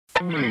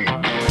Welcome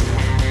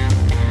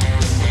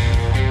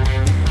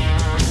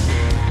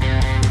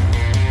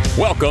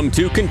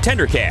to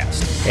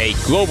ContenderCast, a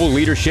global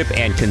leadership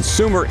and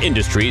consumer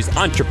industries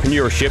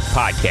entrepreneurship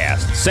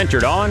podcast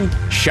centered on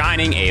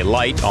shining a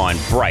light on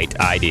bright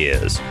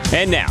ideas.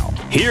 And now,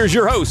 here's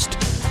your host,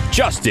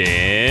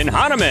 Justin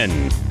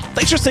Hahnemann.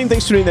 Thanks for listening,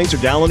 thanks for tuning in, thanks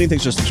for downloading,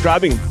 thanks for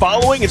subscribing and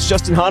following. It's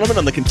Justin Hahnemann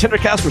on the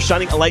ContenderCast. We're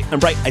shining a light on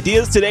bright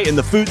ideas today in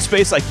the food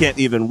space. I can't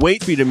even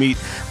wait for you to meet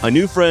a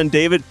new friend,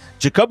 David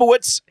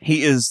Jacobowitz.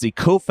 He is the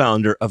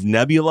co-founder of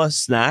Nebula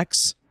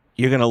Snacks.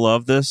 You're going to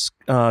love this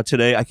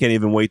today. I can't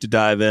even wait to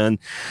dive in.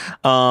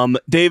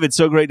 David,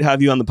 so great to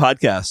have you on the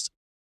podcast.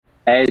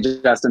 Hey,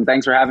 Justin.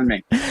 Thanks for having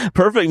me.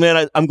 Perfect,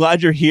 man. I'm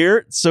glad you're here.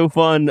 It's so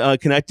fun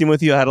connecting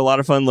with you. I had a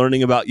lot of fun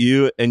learning about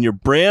you and your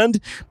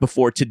brand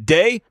before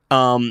today.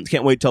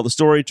 Can't wait to tell the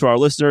story to our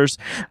listeners.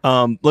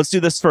 Let's do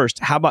this first.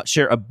 How about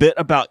share a bit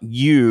about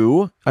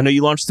you? I know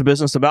you launched the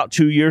business about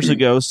 2 years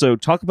ago, so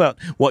talk about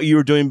what you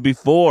were doing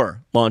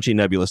before launching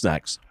Nebula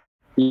Snacks.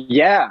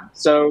 Yeah.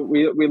 So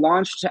we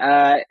launched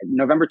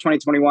November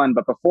 2021,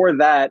 but before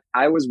that,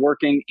 I was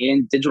working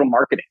in digital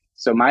marketing.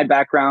 So my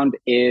background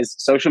is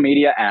social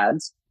media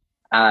ads.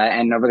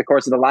 And over the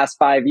course of the last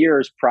 5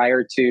 years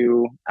prior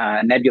to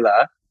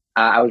Nebula,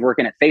 I was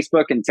working at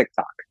Facebook and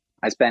TikTok.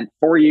 I spent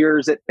 4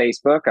 years at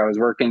Facebook. I was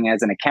working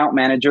as an account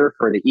manager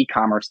for the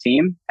e-commerce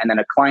team and then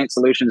a client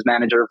solutions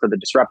manager for the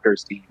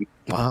disruptors team.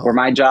 Wow. Where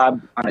my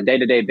job on a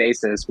day-to-day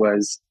basis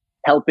was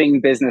helping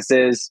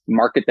businesses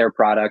market their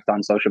product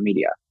on social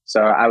media.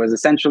 So I was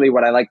essentially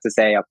what I like to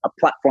say, a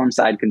platform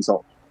side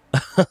consultant.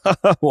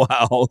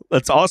 Wow,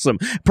 that's awesome.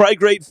 Probably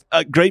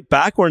great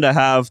background to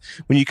have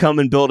when you come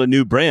and build a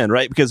new brand,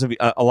 right? Because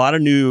a lot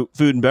of new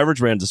food and beverage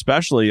brands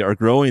especially are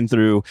growing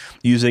through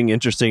using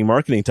interesting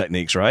marketing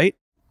techniques, right?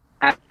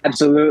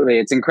 Absolutely.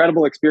 It's an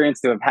incredible experience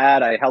to have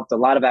had. I helped a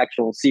lot of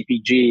actual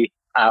CPG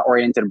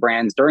oriented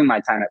brands during my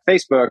time at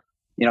Facebook.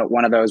 You know,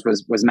 one of those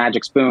was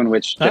Magic Spoon,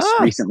 which just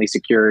recently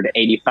secured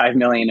 $85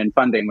 million in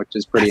funding, which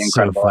is pretty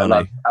incredible. So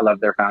I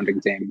love their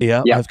founding team.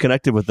 Yeah, I've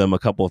connected with them a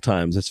couple of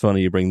times. It's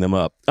funny you bring them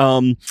up.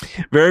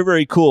 Very,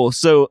 very cool.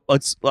 So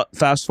let's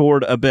fast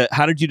forward a bit.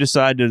 How did you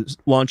decide to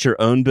launch your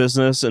own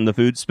business in the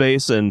food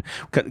space, and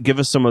give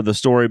us some of the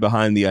story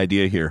behind the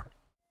idea here?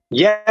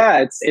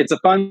 Yeah, it's a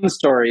fun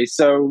story.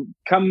 So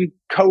come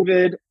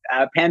COVID,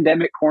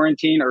 pandemic,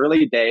 quarantine,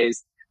 early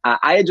days,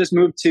 I had just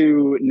moved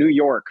to New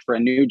York for a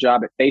new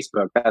job at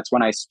Facebook. That's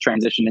when I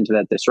transitioned into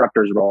that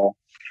disruptors role.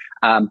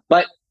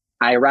 But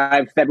I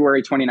arrived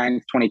February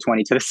 29th,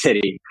 2020 to the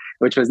city,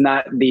 which was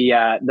not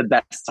the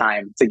best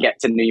time to get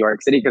to New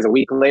York City because a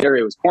week later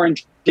it was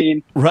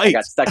quarantine. Right. I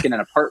got stuck in an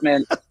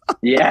apartment.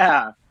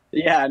 Yeah,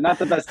 not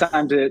the best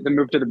time to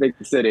move to the big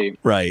city.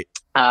 Right.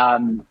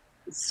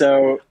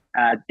 So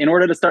in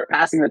order to start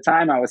passing the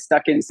time, I was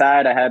stuck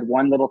inside. I had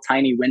one little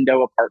tiny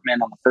window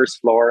apartment on the first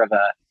floor of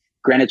a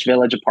Greenwich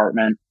Village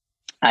apartment.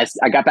 I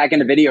got back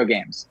into video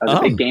games. I was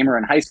a big gamer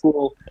in high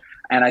school,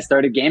 and I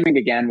started gaming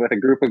again with a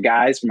group of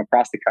guys from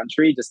across the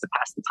country just to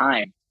pass the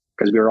time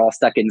because we were all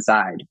stuck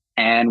inside.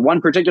 And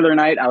one particular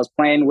night, I was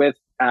playing with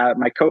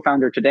my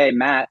co-founder today,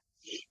 Matt,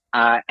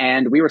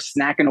 and we were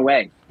snacking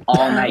away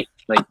all night,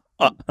 like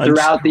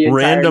throughout the entire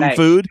random night.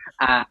 Food.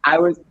 I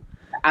was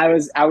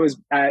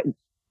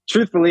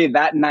truthfully,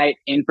 that night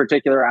in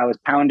particular, I was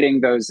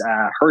pounding those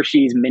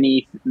Hershey's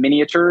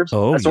miniatures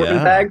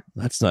assortment bag.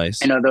 That's nice.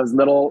 You know, those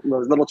little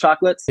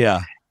chocolates.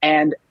 Yeah.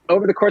 And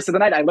over the course of the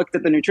night, I looked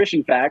at the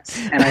nutrition facts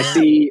and I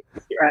see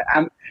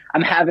I'm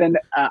having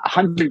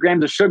 100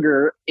 grams of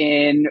sugar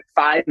in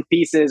 5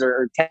 pieces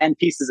or 10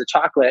 pieces of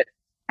chocolate,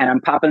 and I'm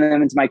popping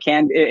them into my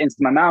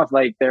mouth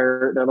like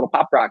they're little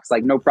Pop Rocks,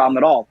 like no problem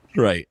at all.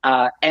 Right.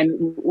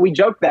 And we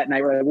joked that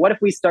night, we're like, what if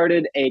we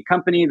started a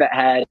company that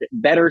had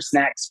better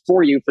snacks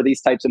for you for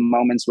these types of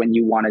moments when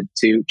you wanted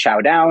to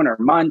chow down or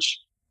munch,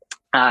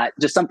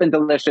 just something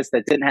delicious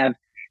that didn't have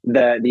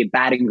the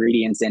bad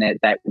ingredients in it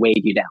that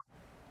weighed you down.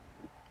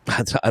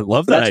 I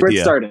love that idea. Where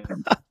it started.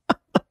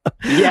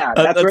 Yeah,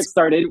 that's where it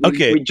started.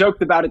 We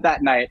joked about it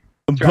that night,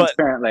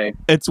 transparently.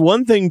 But it's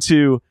one thing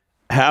to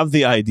have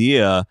the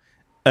idea,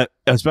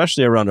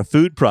 especially around a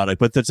food product,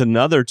 but that's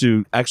another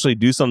to actually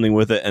do something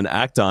with it and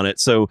act on it.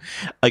 So,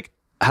 like,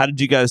 how did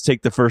you guys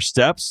take the first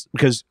steps?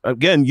 Because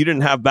again, you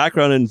didn't have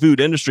background in food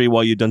industry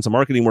while you'd done some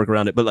marketing work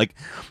around it, but like,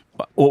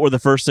 what were the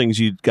first things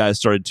you guys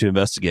started to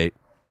investigate?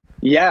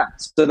 Yeah.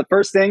 So the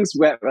first things,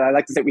 I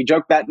like to say, we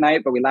joked that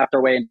night, but we laughed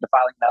our way into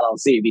filing an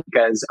LLC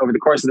because over the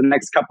course of the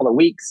next couple of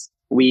weeks,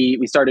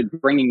 we started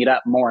bringing it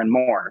up more and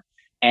more.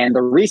 And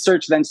the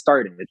research then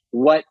started.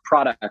 What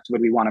product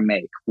would we want to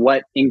make?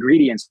 What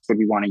ingredients would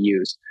we want to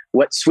use?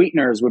 What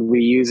sweeteners would we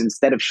use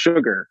instead of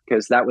sugar?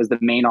 Because that was the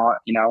main, goal,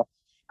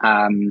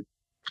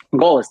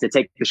 is to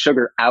take the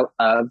sugar out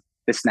of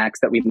the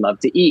snacks that we love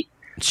to eat.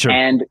 Sure.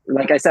 And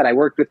like I said, I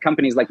worked with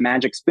companies like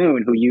Magic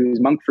Spoon who use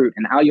monk fruit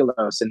and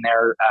allulose in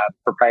their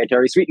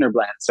proprietary sweetener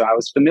blend. So I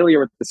was familiar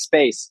with the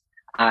space,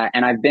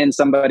 and I've been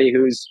somebody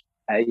who's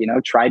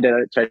tried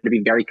to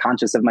be very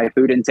conscious of my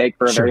food intake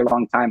for a very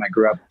long time. I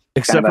grew up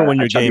Except for when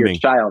you're gaming.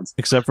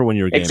 Except for when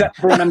you're gaming. Except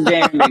for when I'm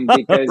gaming,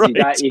 because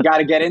you got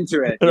to get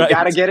into it. You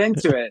got to get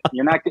into it.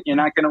 You're not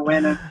going to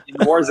win in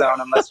Warzone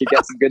unless you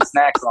get some good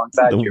snacks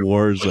alongside you. The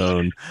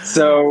Warzone.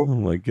 So, oh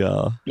my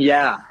god.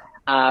 Yeah.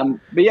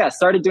 But yeah,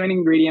 started doing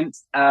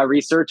ingredients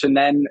research, and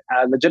then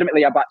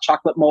legitimately I bought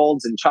chocolate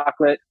molds and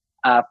chocolate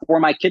for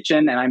my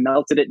kitchen, and I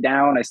melted it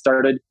down. I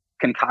started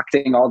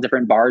concocting all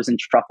different bars and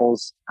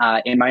truffles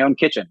in my own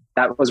kitchen.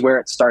 That was where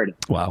it started.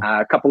 Wow.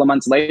 A couple of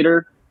months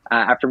later,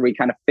 after we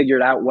kind of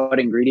figured out what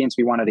ingredients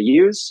we wanted to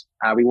use,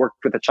 we worked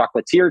with a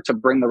chocolatier to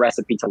bring the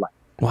recipe to life.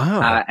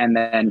 Wow. And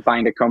then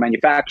find a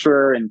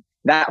co-manufacturer, and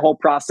that whole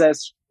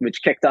process,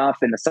 which kicked off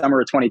in the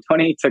summer of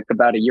 2020, took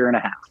about a year and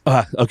a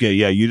half. Okay,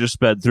 yeah, you just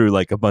sped through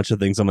like a bunch of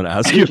things I'm going to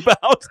ask you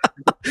about.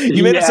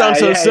 You made it sound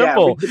so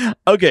simple. Yeah.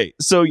 Okay,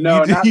 so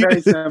not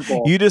very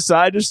simple. You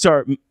decide to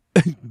start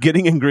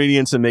getting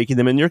ingredients and making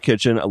them in your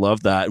kitchen. I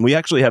love that. And we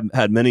actually have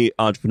had many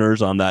entrepreneurs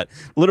on that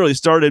literally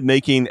started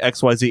making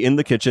XYZ in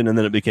the kitchen, and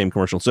then it became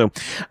commercial. So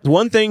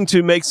one thing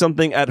to make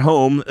something at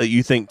home that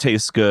you think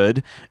tastes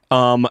good.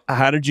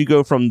 How did you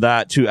go from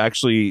that to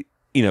actually,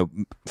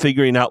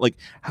 figuring out like,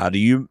 how do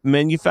you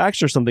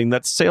manufacture something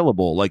that's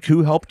saleable? Like,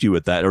 who helped you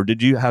with that? Or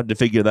did you have to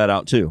figure that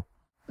out too?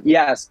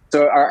 Yes.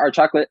 So our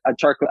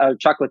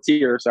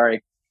chocolatier,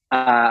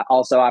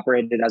 also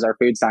operated as our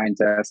food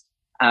scientist.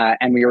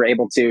 And we were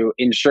able to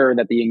ensure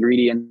that the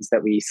ingredients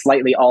that we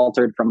slightly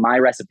altered from my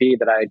recipe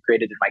that I had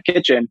created in my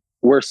kitchen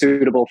were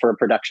suitable for a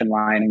production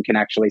line and can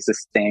actually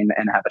sustain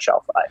and have a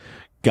shelf life.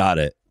 Got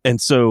it. And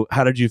so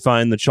how did you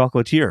find the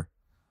chocolatier?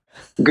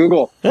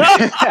 Google. No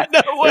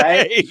way.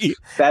 Right?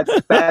 That's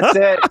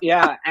it.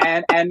 Yeah.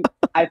 And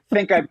I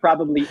think I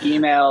probably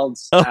emailed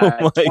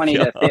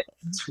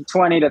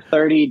 20 to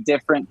 30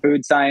 different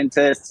food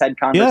scientists, had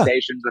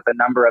conversations with a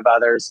number of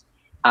others.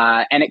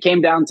 And it came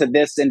down to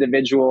this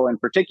individual in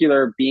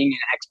particular being an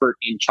expert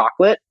in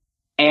chocolate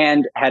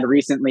and had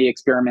recently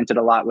experimented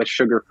a lot with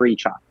sugar-free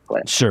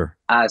chocolate. Sure.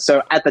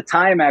 So at the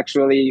time,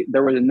 actually,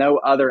 there was no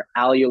other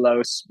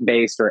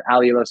allulose-based or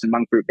allulose and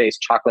monk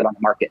fruit-based chocolate on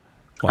the market.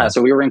 Wow.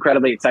 So we were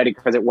incredibly excited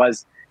because it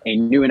was a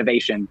new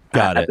innovation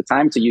at the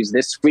time to use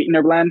this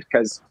sweetener blend,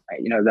 because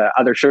the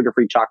other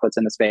sugar-free chocolates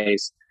in the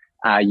space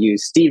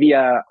use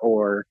stevia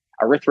or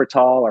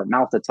erythritol or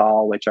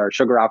maltitol, which are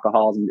sugar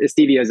alcohols. And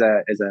stevia is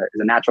a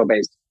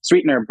natural-based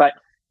sweetener, but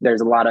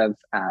there's a lot of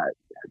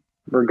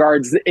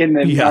regards in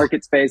the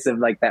market space of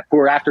like that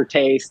poor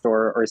aftertaste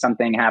or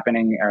something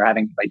happening or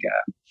having like a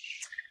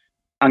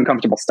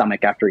uncomfortable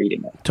stomach after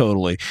eating it.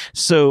 Totally.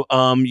 So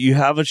you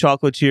have a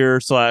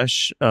chocolatier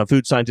 /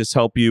 food scientist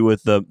help you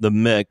with the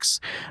mix.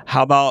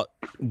 How about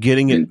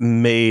getting it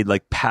made,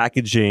 like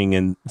packaging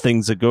and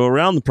things that go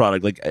around the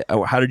product? Like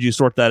how did you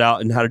sort that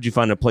out, and how did you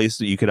find a place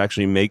that you could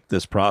actually make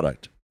this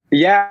product?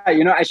 Yeah,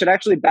 I should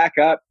actually back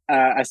up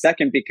a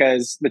second,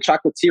 because the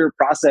chocolatier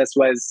process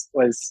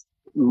was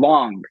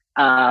long.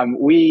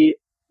 We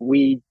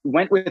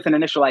went with an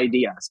initial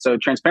idea. So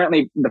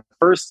transparently, the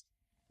first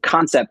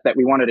concept that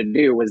we wanted to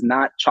do was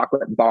not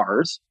chocolate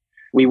bars.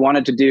 We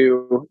wanted to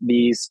do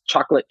these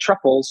chocolate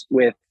truffles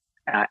with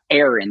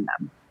air in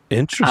them.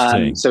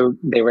 Interesting. So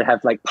they would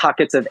have like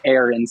pockets of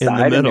air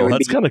inside. In the middle.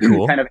 That's kind of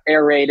cool. Kind of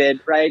aerated,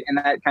 right? And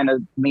that kind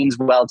of leans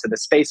well to the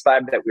space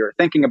vibe that we were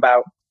thinking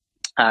about,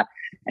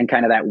 and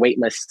kind of that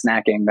weightless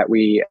snacking that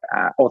we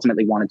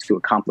ultimately wanted to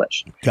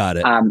accomplish. Got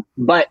it.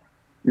 But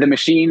the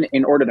machine,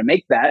 in order to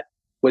make that,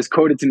 was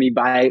quoted to me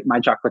by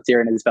my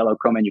chocolatier and his fellow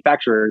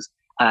co-manufacturers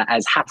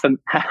as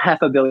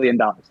 $500 million.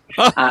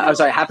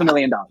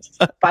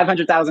 $500,000,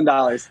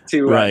 $500,000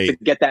 to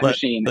get that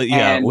machine.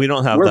 Yeah, and we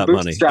don't have that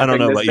money. I don't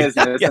know about you.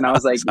 And I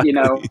was like,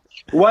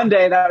 one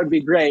day that would be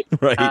great,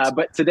 right.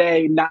 But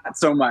today not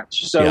so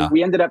much. So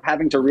we ended up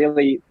having to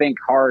really think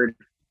hard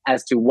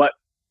as to what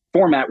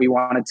format we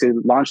wanted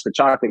to launch the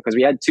chocolate, because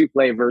we had two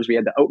flavors. We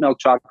had the oat milk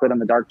chocolate and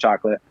the dark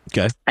chocolate.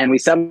 Okay. And we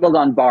settled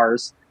on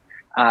bars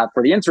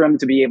for the interim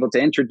to be able to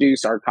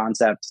introduce our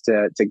concepts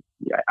to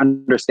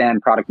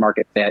understand product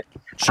market fit,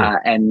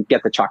 sure. And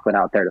get the chocolate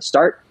out there to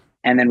start.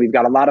 And then we've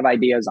got a lot of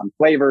ideas on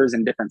flavors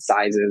and different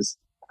sizes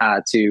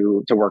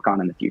to work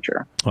on in the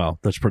future. Wow,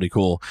 that's pretty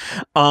cool.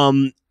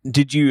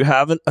 Did you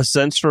have a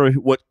sense for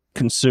what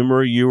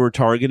consumer you were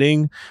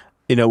targeting,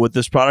 with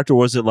this product, or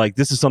was it like,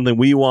 this is something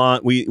we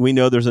want, we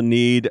know there's a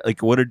need? Like,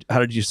 how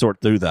did you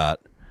sort through that?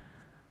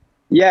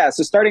 Yeah,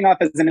 so starting off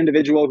as an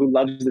individual who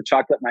loves the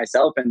chocolate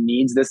myself and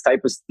needs this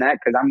type of snack,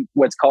 because I'm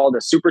what's called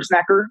a super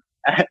snacker.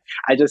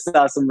 I just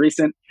saw some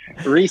recent.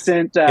 Is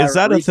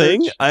that research. A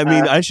thing? I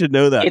mean, I should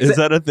know that. Is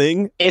that a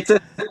thing? It's a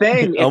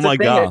thing. Oh my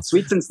God! At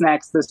Sweets and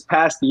Snacks this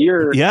past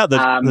year, yeah,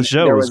 the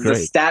show there was great. A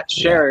stat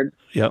shared.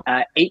 Yep.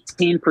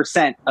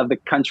 18% of the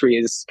country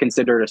is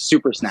considered a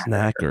super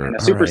snacker. And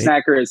a super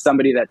snacker is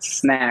somebody that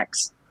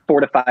snacks 4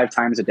 to 5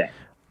 times a day.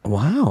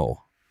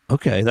 Wow.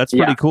 Okay, that's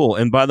pretty cool.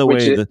 And by the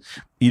way,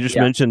 you just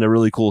mentioned a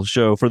really cool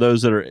show for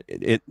those that are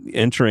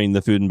entering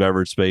the food and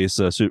beverage space.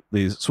 The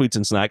Sweets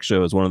and Snacks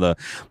show is one of the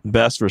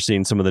best for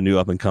seeing some of the new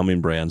up and coming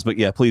brands. But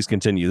yeah, please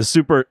continue. The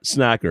Super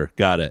Snacker,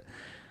 got it.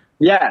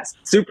 Yes,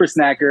 Super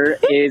Snacker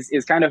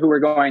is kind of who we're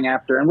going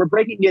after, and we're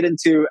breaking it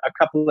into a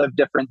couple of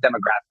different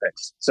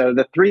demographics. So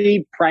the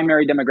three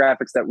primary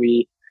demographics that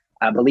we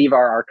believe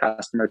are our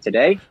customer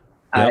today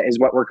is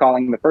what we're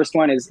calling. The first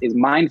one is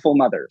mindful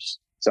mothers.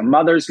 So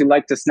mothers who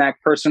like to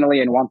snack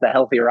personally and want the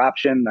healthier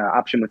option, the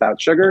option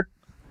without sugar,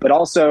 but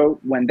also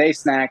when they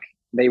snack,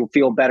 they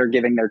feel better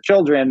giving their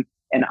children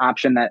an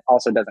option that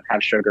also doesn't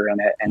have sugar in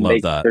it, and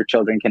their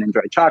children can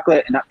enjoy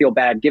chocolate and not feel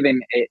bad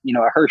giving a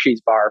Hershey's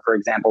bar, for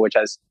example, which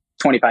has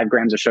 25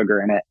 grams of sugar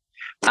in it,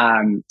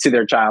 to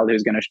their child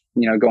who's going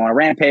to go on a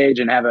rampage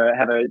and have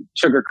a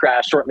sugar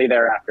crash shortly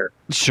thereafter.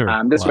 Sure.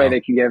 This way they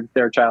can give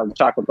their child a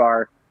chocolate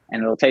bar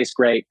and it'll taste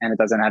great and it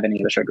doesn't have any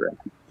of the sugar in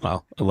it.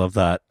 Wow, I love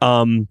that.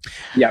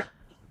 Yeah.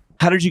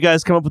 How did you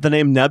guys come up with the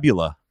name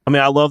Nebula? I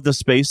mean, I love the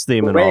space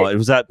theme and all.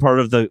 Was that part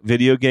of the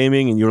video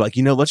gaming? And you were like,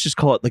 let's just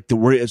call it like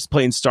it's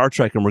playing Star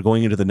Trek and we're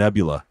going into the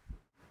nebula.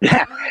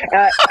 Yeah,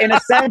 in a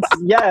sense,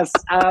 yes.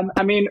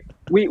 I mean,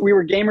 we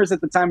were gamers at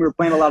the time. We were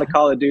playing a lot of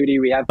Call of Duty.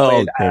 We have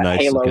played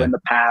Halo in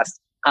the past.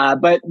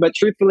 But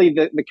truthfully,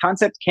 the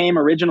concept came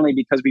originally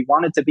because we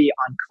wanted to be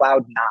on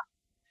Cloud 9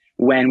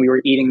 when we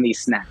were eating these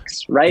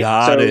snacks, right?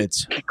 Got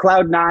it.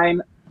 Cloud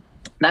 9.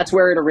 That's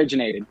where it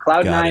originated.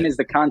 Cloud 9 is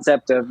the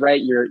concept of,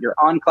 right, you're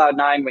on Cloud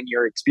 9 when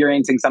you're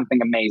experiencing something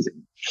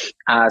amazing.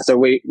 So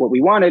what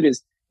we wanted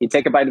is you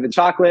take a bite of the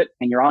chocolate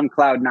and you're on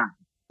Cloud 9.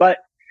 But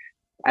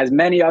as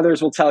many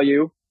others will tell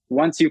you,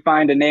 once you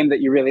find a name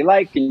that you really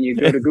like and you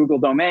go to Google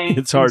Domain,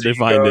 it's hard to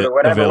find it or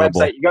whatever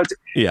available. Website you go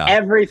to,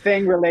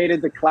 everything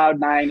related to Cloud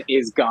 9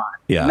 is gone.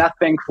 Yeah.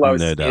 Nothing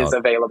close is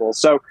available.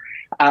 So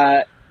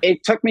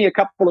it took me a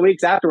couple of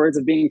weeks afterwards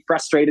of being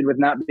frustrated with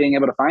not being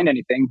able to find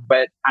anything,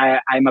 but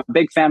I'm a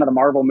big fan of the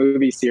Marvel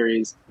movie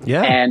series.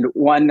 Yeah. And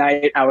one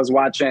night I was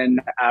watching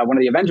one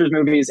of the Avengers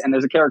movies, and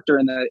there's a character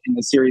in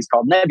the series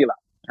called Nebula.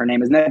 Her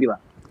name is Nebula.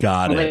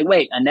 Got it. Like,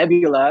 wait, a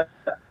nebula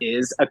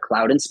is a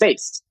cloud in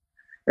space,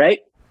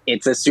 right?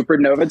 It's a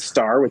supernova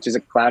star, which is a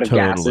cloud of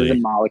gases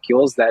and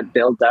molecules that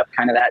build up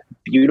kind of that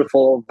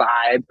beautiful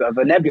vibe of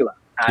a nebula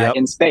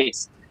in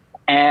space.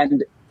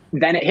 And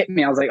then it hit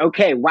me. I was like,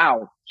 okay,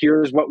 wow,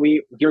 here's what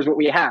we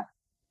have.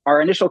 Our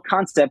initial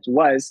concept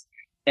was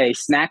a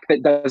snack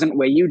that doesn't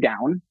weigh you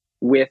down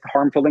with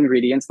harmful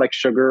ingredients like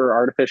sugar or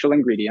artificial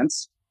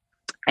ingredients.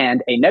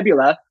 And a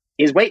nebula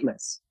is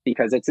weightless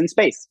because it's in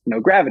space,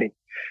 no gravity.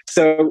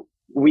 So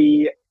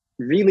we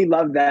really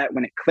loved that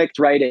when it clicked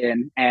right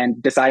in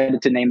and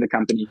decided to name the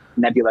company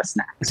Nebula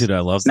Snacks. Dude, I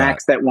love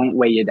snacks that won't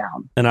weigh you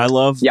down. And I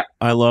love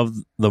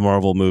the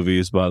Marvel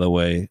movies, by the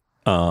way.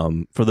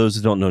 For those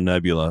who don't know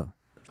Nebula,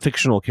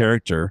 fictional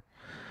character,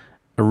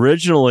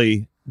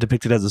 originally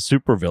depicted as a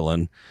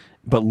supervillain,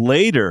 but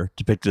later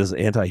depicted as an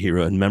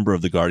anti-hero and member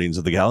of the Guardians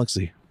of the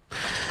Galaxy.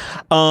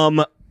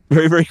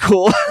 Very, very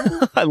cool.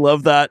 I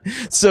love that.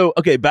 So,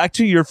 okay, back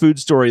to your food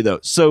story, though.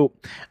 So,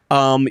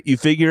 you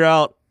figure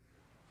out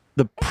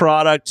the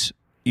product.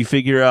 You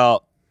figure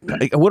out,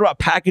 like, what about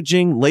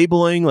packaging,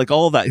 labeling, like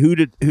all of that? Who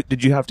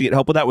did you have to get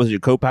help with that? Was it your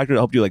co-packer that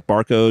helped you, like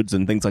barcodes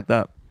and things like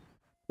that?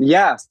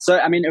 Yeah. So,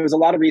 I mean, it was a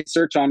lot of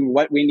research on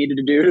what we needed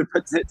to do to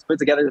put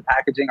together the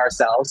packaging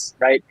ourselves,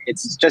 right?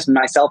 It's just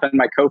myself and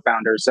my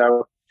co-founder.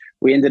 So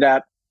we ended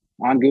up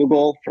on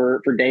Google for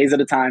days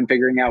at a time,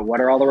 figuring out what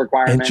are all the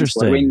requirements,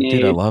 what do we need.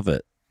 Dude, I love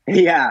it.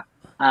 Yeah.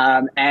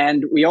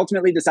 And we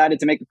ultimately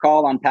decided to make a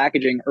call on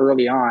packaging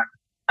early on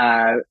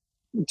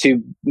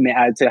to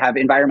have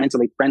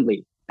environmentally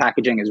friendly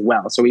packaging as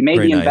well. So we made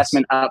the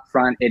investment up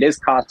front. It is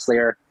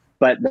costlier,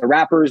 but the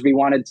wrappers, we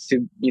wanted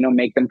to,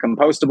 make them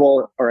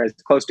compostable or as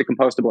close to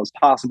compostable as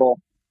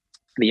possible.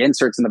 The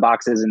inserts in the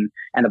boxes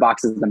and the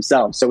boxes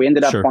themselves. So we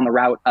ended up on the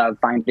route of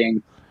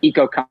finding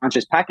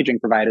eco-conscious packaging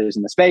providers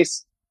in the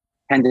space,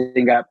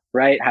 ending up,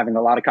 having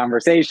a lot of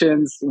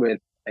conversations with,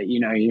 you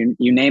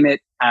name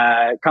it,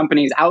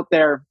 companies out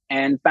there,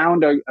 and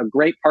found a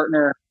great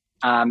partner.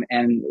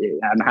 And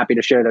I'm happy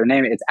to share their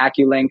name. It's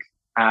AccuLink.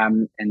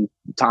 And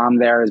Tom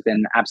there has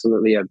been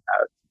absolutely a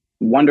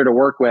wonder to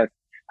work with.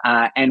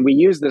 And we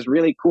use this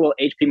really cool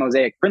HP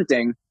Mosaic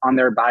printing on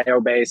their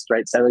bio-based,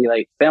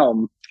 cellulite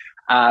film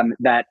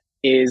that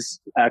is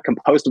a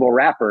compostable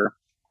wrapper.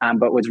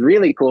 But what's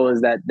really cool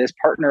is that this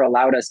partner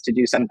allowed us to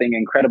do something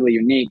incredibly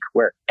unique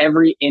where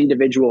every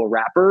individual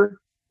wrapper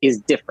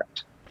is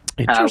different.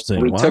 Interesting.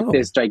 We took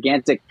this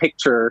gigantic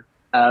picture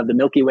of the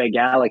Milky Way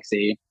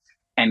galaxy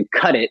and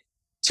cut it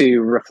to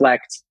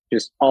reflect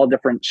just all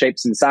different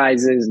shapes and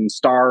sizes and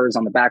stars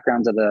on the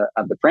backgrounds of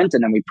the print.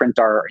 And then we print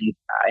our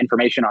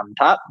information on the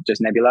top,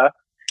 just Nebula,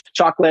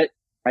 chocolate,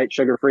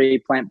 sugar-free,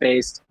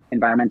 plant-based,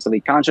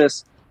 environmentally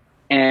conscious.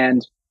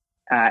 And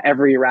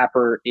every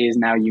wrapper is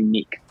now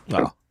unique.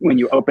 Wow. So when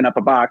you open up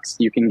a box,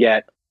 you can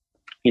get,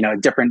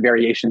 different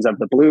variations of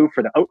the blue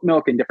for the oat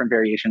milk and different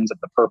variations of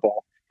the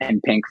purple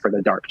and pink for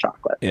the dark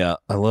chocolate. Yeah,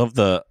 I love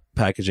the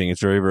packaging. It's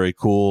very, very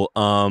cool.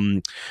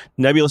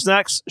 Nebula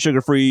Snacks,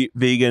 sugar-free,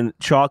 vegan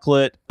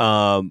chocolate.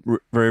 Very,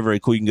 very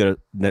cool. You can go to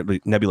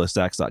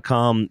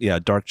nebulasnacks.com. Yeah,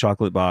 dark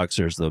chocolate box.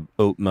 There's the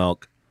oat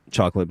milk,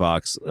 chocolate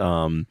box.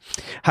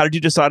 How did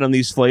you decide on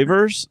these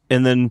flavors?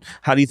 And then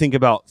how do you think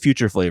about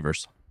future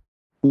flavors?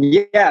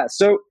 Yeah.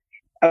 So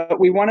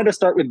we wanted to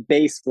start with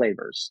base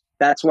flavors.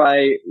 That's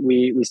why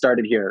we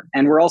started here.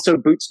 And we're also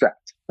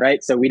bootstrapped,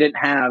 right? So we didn't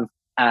have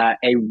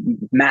a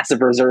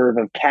massive reserve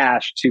of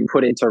cash to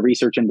put into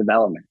research and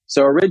development.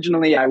 So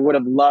originally, I would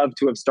have loved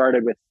to have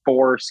started with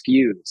 4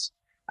 SKUs.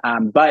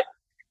 But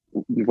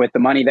with the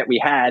money that we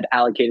had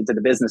allocated to the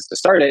business to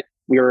start it,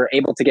 we were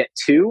able to get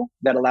 2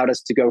 that allowed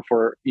us to go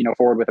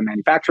forward with a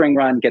manufacturing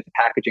run, get the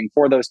packaging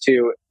for those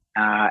 2,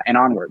 and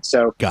onwards.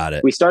 So got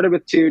it. We started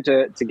with 2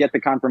 to get the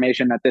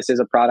confirmation that this is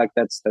a product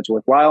that's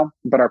worthwhile.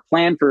 But our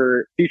plan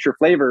for future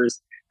flavors,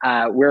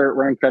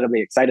 we're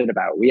incredibly excited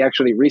about. We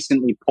actually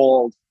recently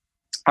polled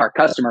our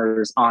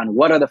customers on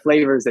what are the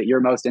flavors that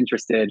you're most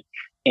interested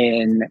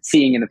in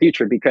seeing in the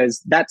future,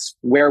 because that's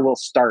where we'll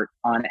start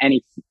on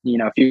any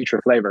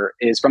future flavor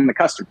is from the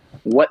customer.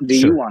 What do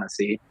you want to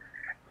see?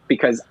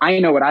 Because I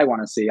know what I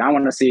want to see. I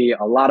want to see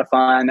a lot of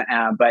fun,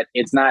 but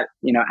it's not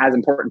as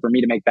important for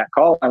me to make that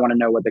call. I want to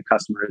know what the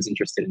customer is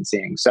interested in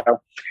seeing. So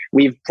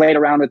we've played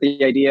around with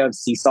the idea of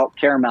sea salt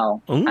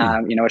caramel,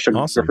 a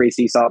sugar-free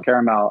sea salt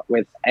caramel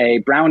with a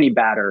brownie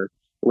batter,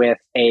 with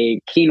a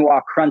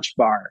quinoa crunch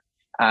bar,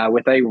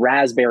 with a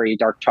raspberry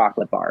dark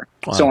chocolate bar,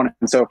 so on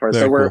and so forth.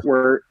 Very so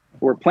cool.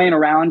 we're playing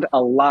around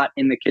a lot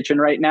in the kitchen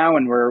right now,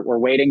 and we're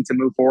waiting to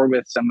move forward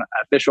with some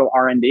official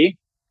R&D.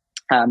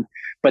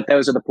 But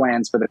those are the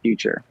plans for the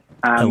future.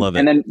 I love it.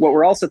 And then what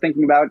we're also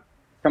thinking about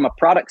from a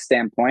product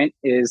standpoint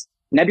is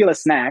Nebula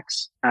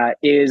Snacks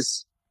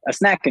is a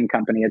snacking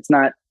company. It's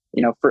not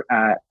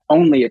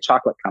only a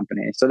chocolate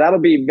company. So that'll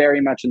be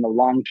very much in the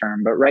long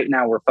term. But right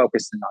now we're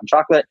focusing on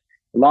chocolate.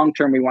 Long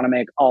term, we want to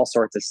make all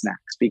sorts of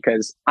snacks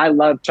because I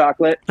love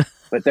chocolate,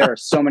 but there are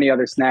so many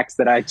other snacks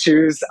that I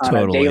choose on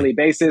a daily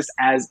basis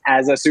as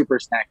a super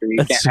snacker.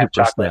 You can't have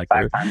chocolate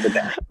 5 times a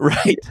day.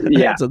 Right.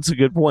 Yeah. That's a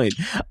good point.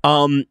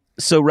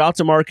 So route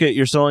to market,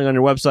 you're selling on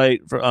your website,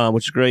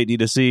 which is great,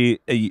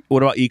 D2C.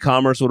 What about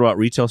e-commerce? What about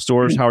retail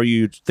stores? How are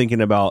you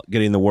thinking about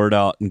getting the word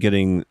out and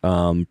getting,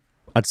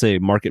 I'd say,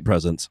 market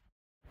presence?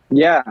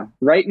 Yeah.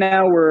 Right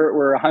now,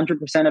 we're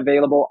 100%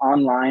 available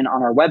online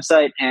on our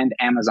website and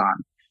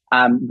Amazon.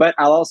 But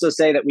I'll also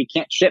say that we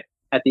can't ship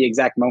at the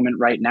exact moment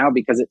right now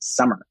because it's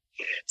summer.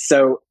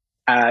 So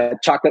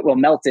chocolate will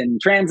melt in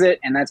transit,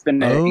 and that's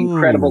been an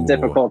incredible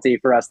difficulty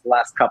for us the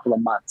last couple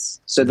of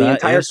months. So the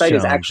entire site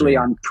is actually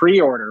on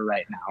pre-order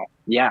right now.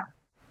 Yeah.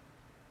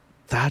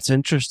 That's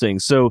interesting.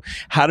 So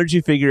how did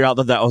you figure out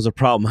that was a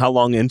problem? How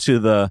long into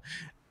the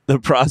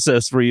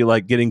process were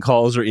you getting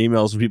calls or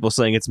emails from people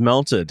saying it's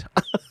melted?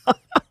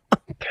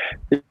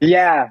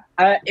 Yeah,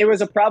 it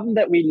was a problem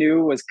that we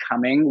knew was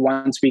coming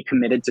once we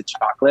committed to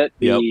chocolate.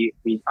 Yep.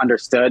 We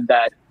understood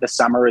that the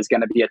summer is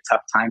going to be a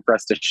tough time for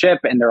us to ship,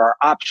 and there are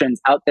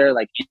options out there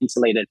like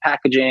insulated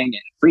packaging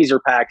and freezer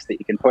packs that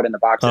you can put in the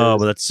boxes. Oh,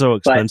 but that's so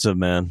expensive,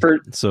 man.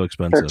 It's so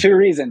expensive. For 2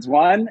 reasons.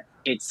 One,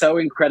 it's so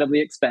incredibly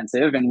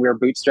expensive, and we're a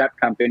bootstrap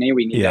company.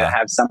 We need to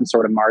have some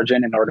sort of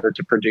margin in order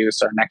to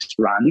produce our next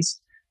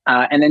runs.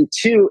 And then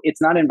 2,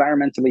 it's not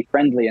environmentally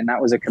friendly, and that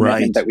was a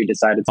commitment that we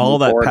decided to all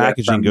move forward that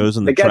packaging with goes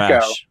in the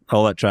trash.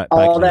 All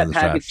that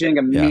packaging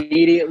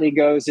immediately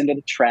goes into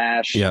the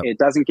trash. Yep. It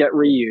doesn't get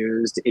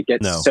reused. It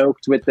gets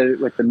soaked with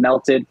the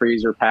melted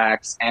freezer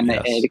packs, and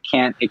it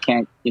can't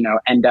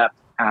end up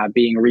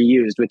being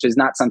reused, which is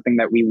not something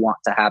that we want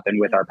to happen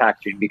with our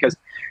packaging, because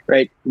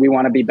we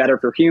want to be better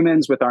for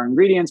humans with our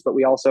ingredients, but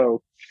we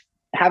also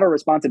have a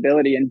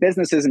responsibility, and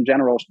businesses in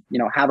general,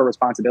 have a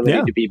responsibility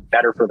to be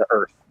better for the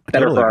earth,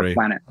 better for our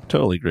planet.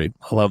 Totally agree.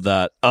 I love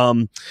that.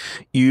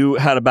 You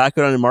had a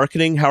background in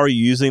marketing. How are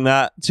you using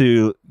that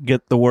to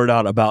get the word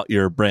out about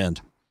your brand?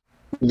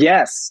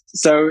 Yes.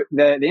 So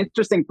the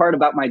interesting part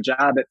about my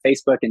job at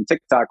Facebook and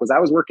TikTok was I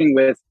was working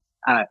with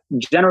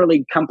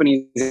generally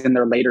companies in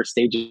their later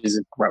stages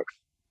of growth.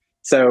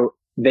 So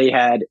they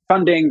had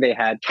funding, they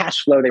had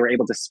cash flow, they were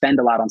able to spend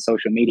a lot on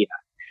social media.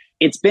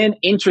 It's been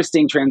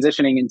interesting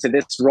transitioning into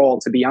this role.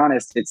 To be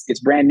honest,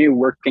 it's brand new,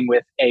 working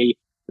with a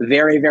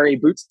very, very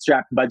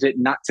bootstrapped budget,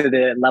 not to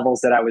the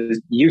levels that I was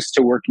used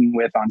to working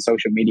with on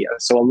social media.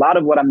 So a lot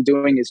of what I'm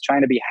doing is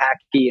trying to be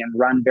hacky and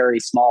run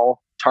very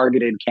small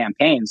targeted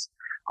campaigns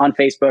on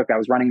Facebook. I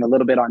was running a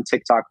little bit on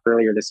TikTok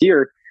earlier this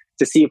year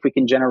to see if we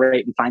can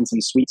generate and find some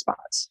sweet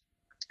spots.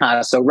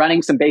 So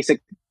running some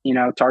basic,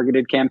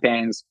 targeted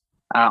campaigns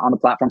on the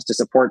platforms to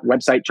support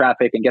website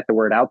traffic and get the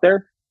word out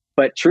there.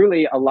 But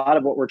truly, a lot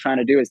of what we're trying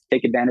to do is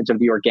take advantage of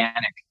the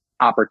organic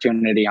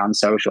opportunity on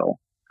social,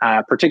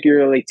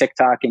 particularly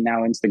TikTok and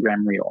now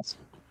Instagram Reels.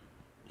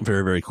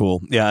 Very, very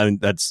cool. Yeah, I mean,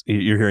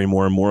 you're hearing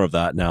more and more of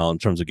that now in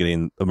terms of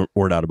getting the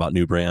word out about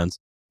new brands.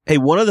 Hey,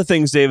 one of the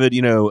things, David,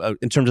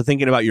 in terms of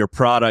thinking about your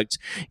product,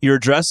 you're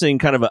addressing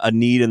kind of a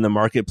need in the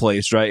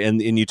marketplace, right? And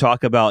you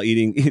talk about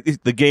eating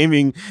the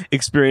gaming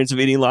experience of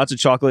eating lots of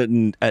chocolate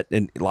and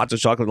lots of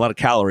chocolate, a lot of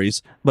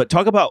calories. But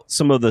talk about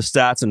some of the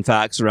stats and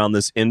facts around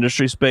this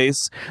industry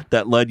space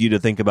that led you to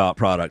think about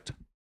product.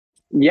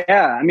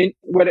 Yeah, I mean,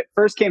 what it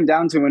first came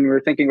down to when we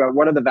were thinking about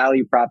what are the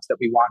value props that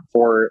we want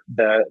for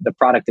the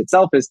product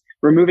itself is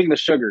removing the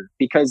sugar,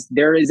 because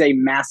there is a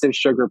massive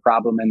sugar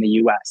problem in the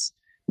US.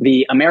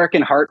 The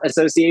American Heart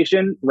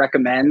Association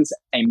recommends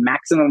a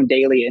maximum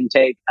daily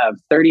intake of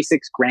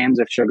 36 grams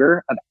of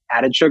sugar, of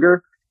added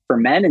sugar for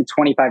men, and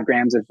 25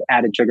 grams of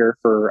added sugar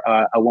for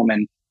a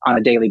woman on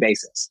a daily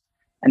basis.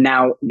 And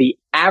now the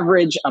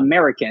average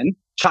American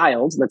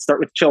child, let's start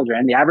with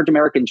children, the average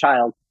American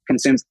child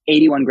consumes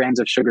 81 grams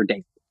of sugar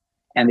daily.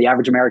 And the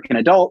average American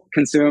adult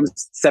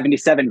consumes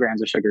 77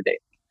 grams of sugar daily.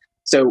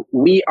 So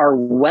we are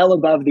well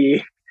above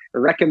the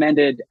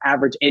recommended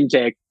average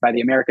intake by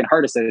the American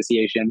Heart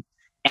Association.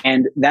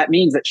 And that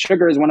means that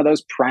sugar is one of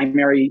those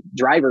primary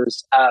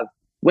drivers of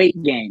weight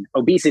gain,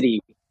 obesity,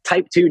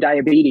 type 2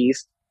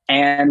 diabetes,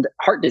 and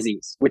heart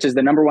disease, which is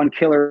the number one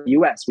killer in the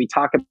US. We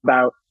talk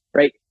about,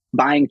 right,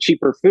 buying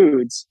cheaper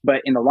foods,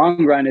 but in the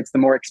long run, it's the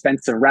more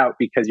expensive route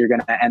because you're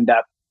going to end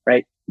up,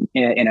 right,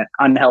 in an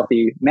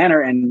unhealthy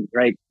manner and,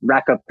 right,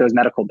 rack up those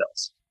medical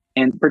bills.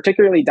 And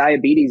particularly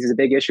diabetes is a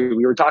big issue.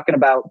 We were talking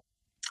about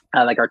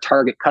like our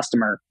target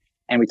customer,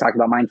 and we talked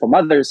about mindful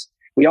mothers.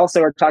 We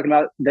also are talking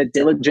about the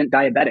diligent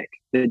diabetic,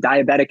 the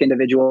diabetic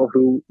individual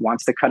who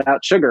wants to cut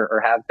out sugar or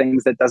have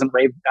things that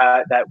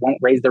that won't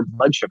raise their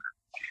blood sugar.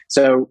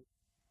 So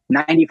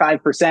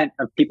 95%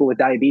 of people with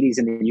diabetes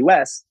in the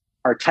US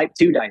are type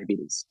 2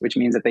 diabetes, which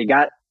means that they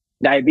got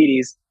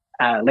diabetes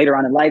later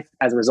on in life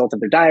as a result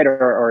of their diet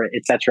or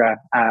et cetera,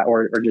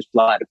 or just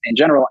blood in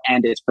general,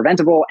 and it's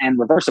preventable and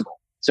reversible.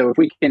 So if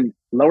we can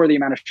lower the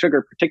amount of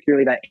sugar,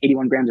 particularly that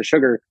 81 grams of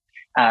sugar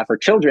for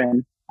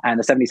children and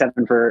the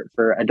 77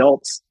 for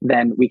adults,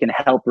 then we can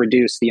help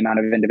reduce the amount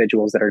of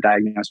individuals that are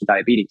diagnosed with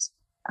diabetes.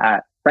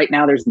 Right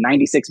now, there's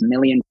 96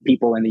 million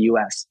people in the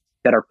US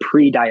that are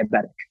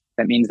pre-diabetic.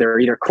 That means they're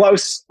either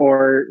close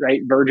or,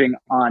 right, verging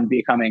on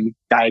becoming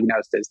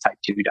diagnosed as type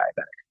 2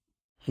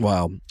 diabetic.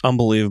 Wow.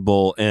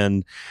 Unbelievable.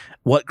 And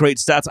what great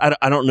stats.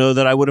 I don't know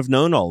that I would have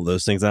known all of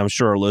those things. I'm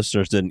sure our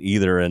listeners didn't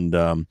either. And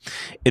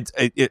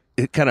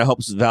it kind of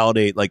helps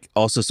validate like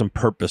also some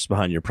purpose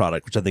behind your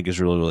product, which I think is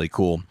really, really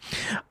cool.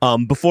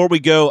 Before we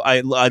go,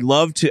 I'd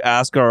love to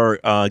ask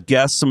our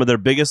guests some of their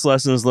biggest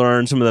lessons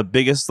learned, some of the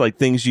biggest like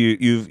things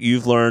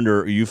you've learned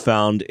or you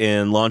found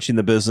in launching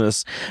the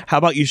business. How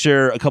about you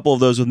share a couple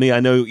of those with me? I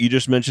know you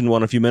just mentioned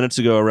one a few minutes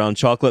ago around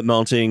chocolate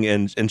melting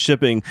and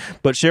shipping,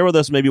 but share with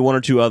us maybe one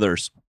or two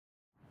others.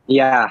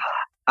 Yeah.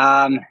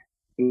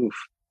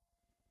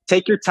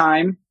 Take your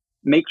time.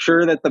 Make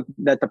sure that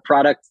the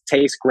product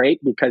tastes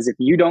great, because if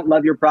you don't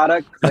love your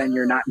product, then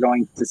you're not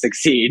going to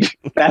succeed.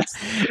 That's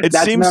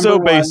seems so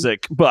one.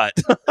 Basic, but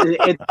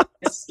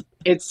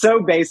it's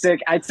so basic.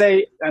 I'd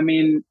say, I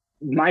mean,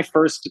 my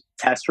first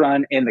test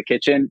run in the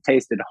kitchen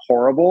tasted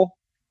horrible.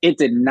 It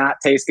did not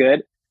taste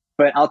good,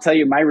 but I'll tell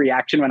you my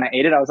reaction when I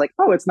ate it. I was like,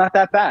 oh, it's not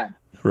that bad.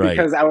 Right.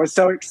 Because I was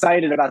so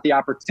excited about the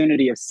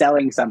opportunity of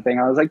selling something.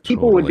 I was like,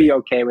 people would be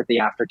okay with the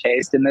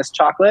aftertaste in this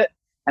chocolate.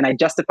 And I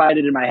justified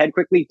it in my head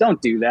quickly. Don't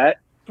do that.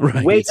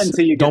 Right. Wait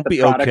until you get the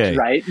product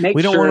right.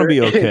 We don't want to be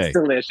okay. It's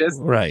delicious.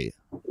 Right.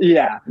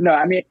 Yeah. No,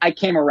 I mean, I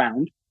came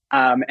around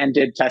and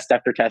did test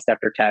after test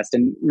after test.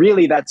 And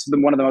really, that's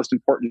one of the most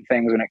important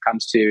things when it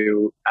comes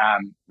to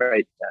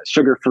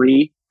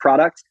sugar-free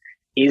products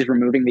is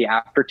removing the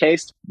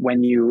aftertaste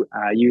when you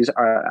use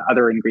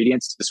other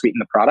ingredients to sweeten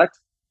the product.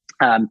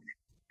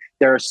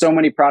 There are so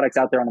many products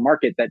out there on the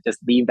market that just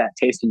leave that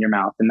taste in your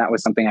mouth. And that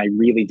was something I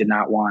really did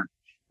not want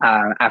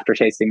after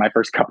tasting my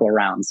first couple of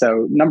rounds.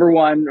 So number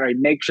one, right,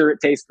 make sure it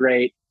tastes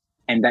great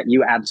and that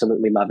you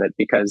absolutely love it,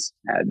 because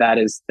that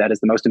is the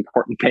most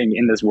important thing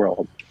in this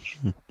world.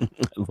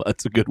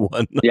 That's a good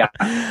one. Yeah.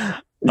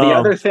 The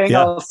other thing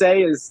I'll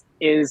say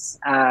is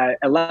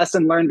a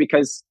lesson learned,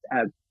 because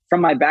from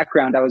my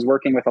background, I was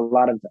working with a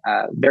lot of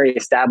very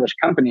established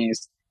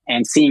companies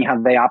and seeing how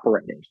they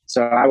operated.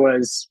 So I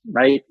was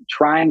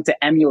trying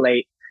to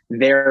emulate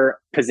their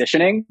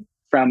positioning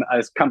from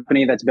a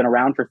company that's been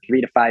around for 3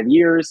 to 5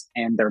 years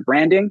and their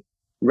branding,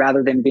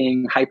 rather than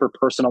being hyper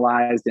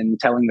personalized and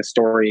telling the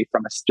story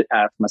from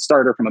a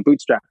starter, from a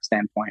bootstrap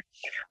standpoint.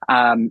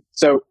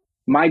 So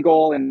my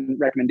goal and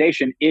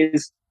recommendation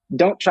is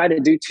don't try to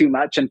do too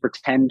much and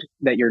pretend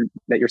that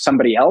you're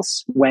somebody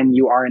else when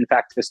you are in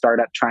fact a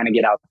startup trying to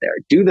get out there.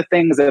 Do the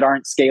things that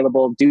aren't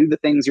scalable, do the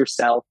things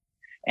yourself,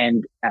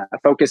 and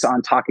focus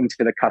on talking to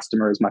the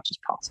customer as much as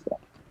possible.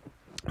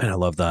 And I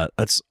love that.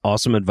 That's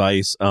awesome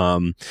advice.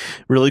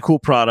 Really cool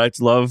product.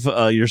 Love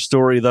your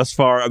story thus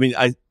far. I mean,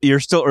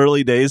 you're still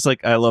early days.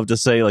 Like I love to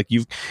say, like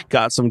you've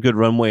got some good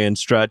runway and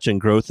stretch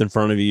and growth in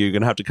front of you. You're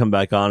going to have to come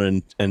back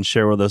on and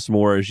share with us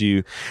more as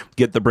you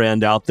get the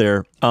brand out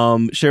there.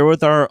 Share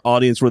with our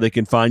audience where they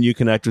can find you,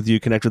 connect with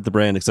the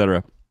brand,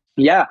 etc.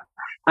 Yeah.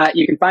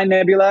 You can find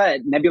Nebula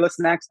at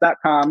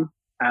nebulasnacks.com.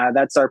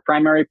 That's our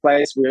primary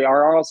place. We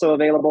are also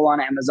available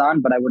on Amazon,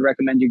 but I would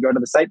recommend you go to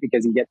the site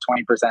because you get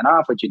 20%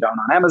 off, which you don't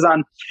on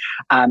Amazon.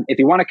 If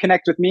you want to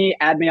connect with me,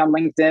 add me on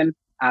LinkedIn,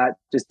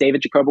 just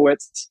David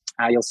Jacobowitz.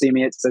 You'll see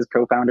me. It says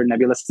co-founder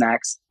Nebula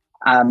Snacks.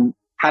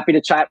 happy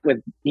to chat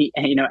with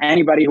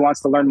anybody who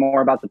wants to learn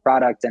more about the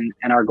product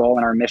and our goal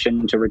and our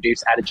mission to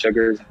reduce added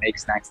sugars and make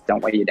snacks that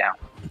don't weigh you down.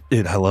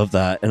 Dude, I love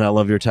that. And I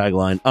love your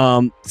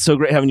tagline. So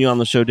great having you on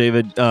the show,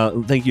 David.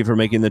 Thank you for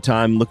making the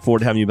time. Look forward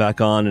to having you back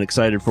on and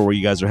excited for where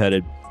you guys are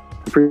headed.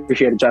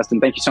 Appreciate it, Justin.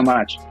 Thank you so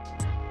much.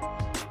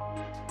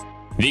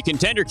 The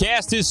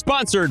ContenderCast is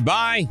sponsored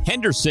by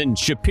Henderson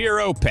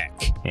Shapiro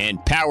Peck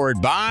and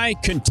powered by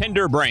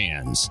Contender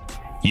Brands.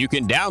 You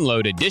can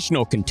download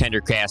additional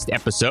ContenderCast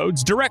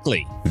episodes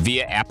directly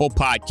via Apple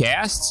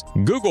Podcasts,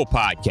 Google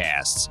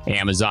Podcasts,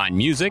 Amazon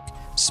Music,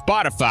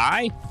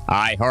 Spotify,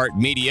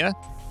 iHeartMedia,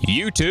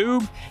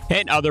 YouTube,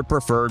 and other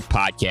preferred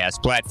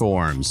podcast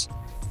platforms.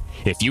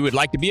 If you would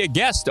like to be a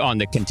guest on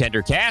the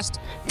ContenderCast,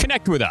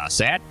 connect with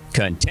us at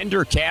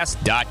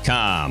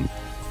contendercast.com.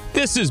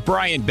 This is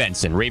Brian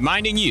Benson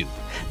reminding you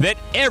that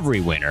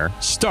every winner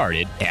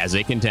started as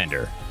a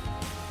contender.